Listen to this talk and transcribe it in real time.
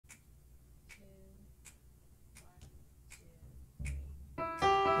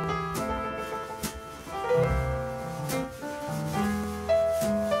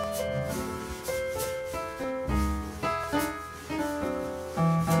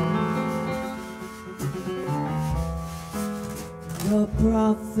The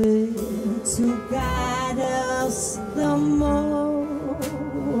prophets who guide us the most,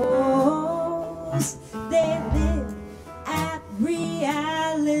 they live at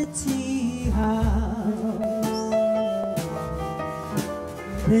Reality House.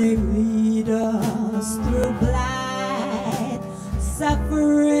 They lead us through blight,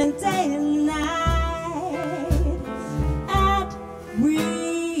 suffering day and night at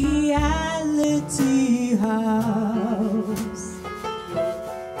Reality House.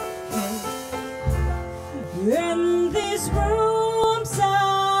 In these rooms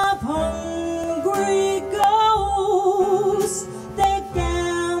of hungry ghosts, they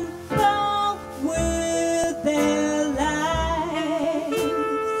gamble with their lives,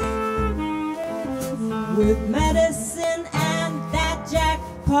 with medicine and that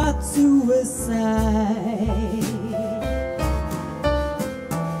jackpot suicide.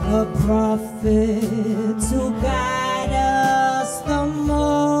 The prophets who guide us the most,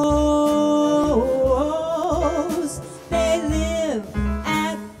 they live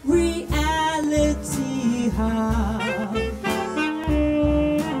at Reality House.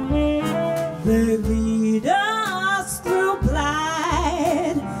 They lead us through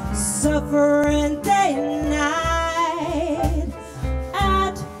blight, suffering day and night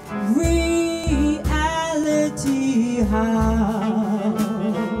at Reality House.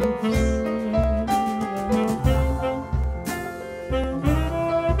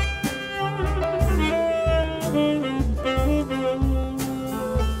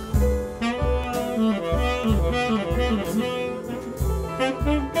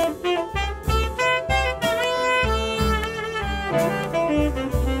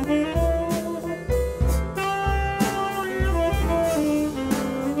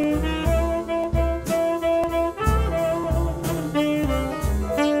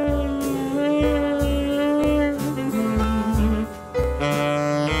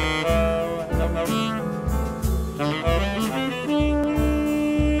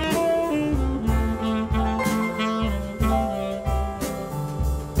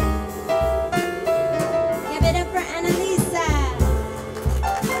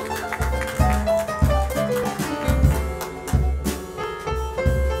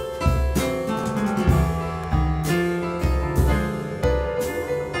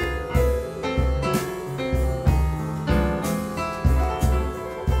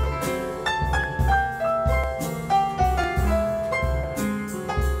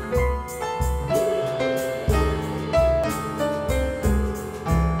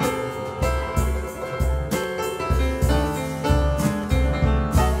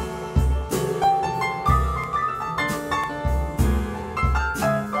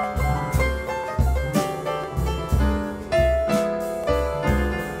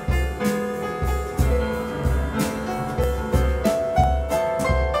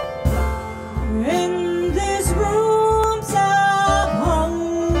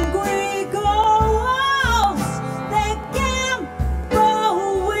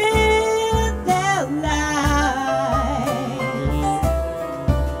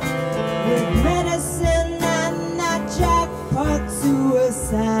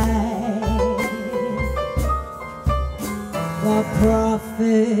 The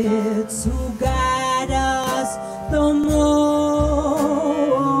prophets who guide us the most.